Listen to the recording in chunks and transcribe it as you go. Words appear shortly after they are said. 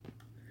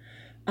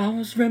I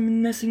was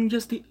reminiscing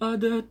just the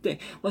other day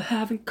while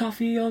having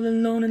coffee all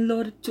alone, and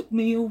Lord, it took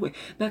me away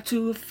back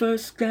to a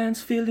first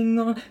glance feeling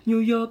on New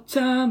York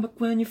time. But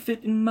when you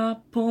fit in my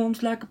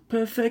poems like a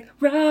perfect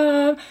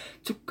rhyme,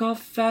 took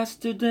off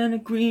faster than a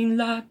green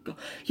light go.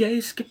 Yeah,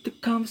 you skipped the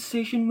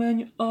conversation when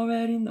you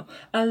already know.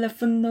 I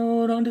left a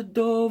note on the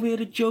door with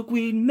a joke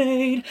we'd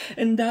made,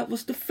 and that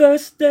was the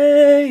first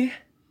day.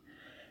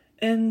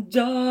 And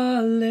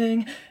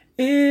darling,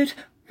 it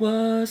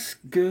was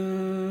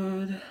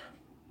good.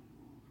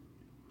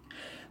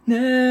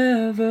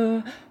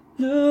 Never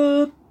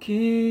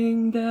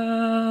looking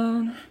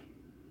down.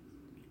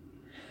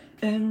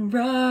 And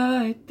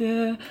right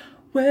there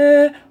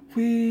where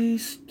we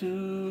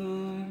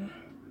stood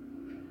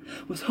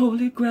was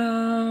holy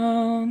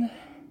ground.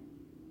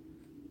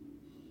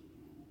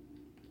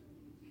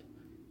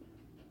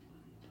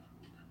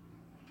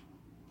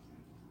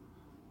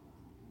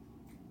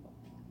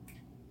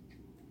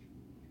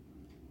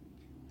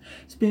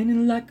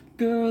 Spinning like a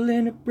girl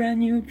in a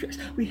brand new dress.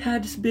 We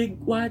had this big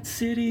white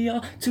city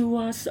all to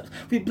ourselves.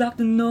 We blocked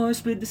the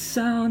noise with the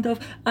sound of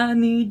I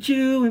Need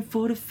You. And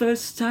for the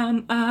first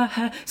time I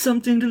had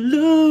something to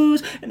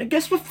lose, and I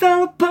guess we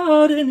fell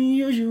apart in the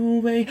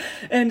usual way.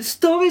 And the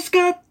stories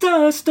got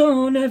dust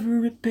on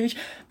every page,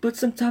 but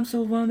sometimes I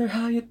wonder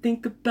how you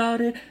think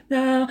about it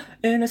now.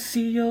 And I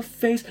see your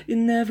face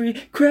in every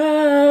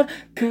crowd,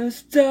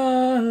 'cause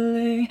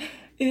darling,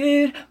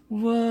 it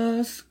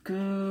was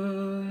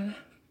good.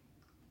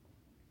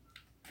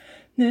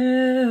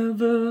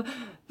 Never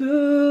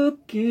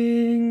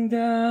looking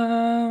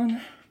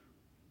down.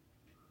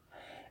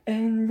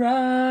 And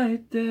right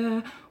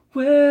there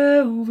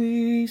where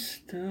we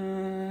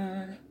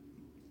stood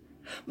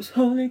was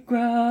holy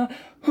ground.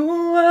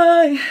 Who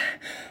I,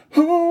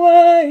 who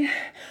I,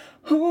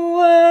 who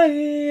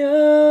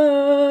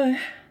I,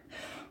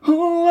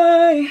 who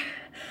I,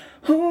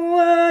 who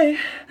I,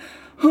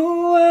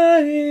 who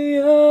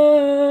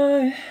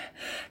I.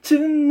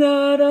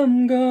 Tonight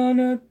I'm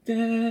gonna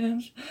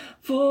dance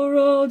for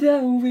all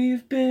that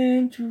we've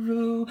been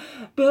through,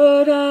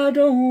 but I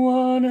don't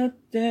wanna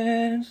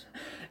dance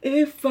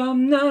if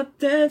I'm not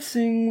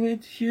dancing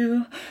with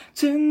you.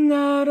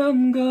 Tonight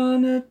I'm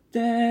gonna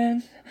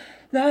dance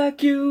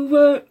like you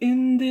were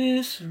in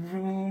this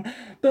room,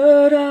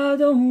 but I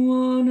don't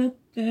wanna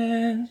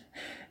dance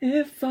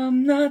if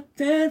I'm not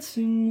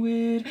dancing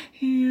with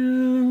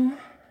you.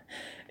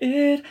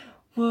 It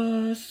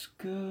was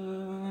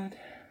good.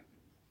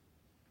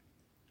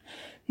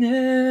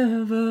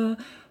 Never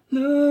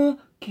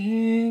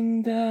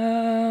looking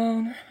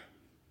down.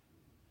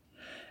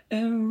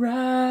 And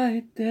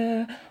right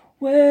there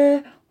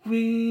where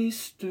we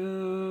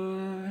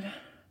stood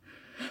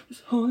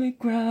was holy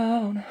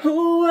ground.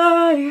 Who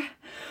I,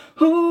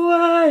 who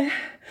I,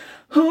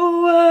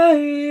 who I,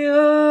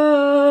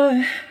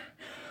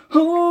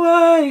 who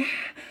I,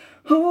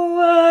 who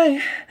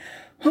I,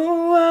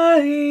 who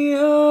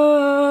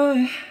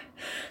I.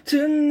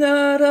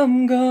 Tonight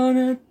I'm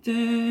gonna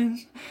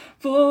dance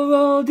for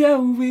all that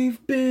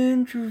we've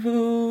been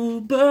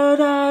through,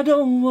 but I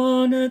don't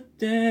wanna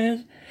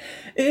dance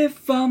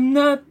if I'm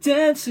not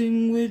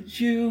dancing with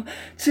you.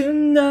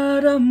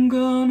 Tonight I'm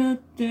gonna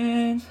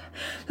dance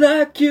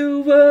like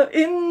you were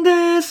in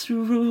this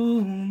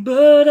room,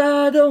 but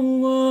I don't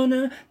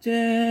wanna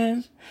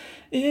dance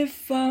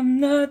if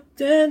I'm not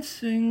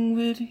dancing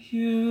with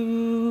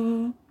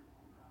you.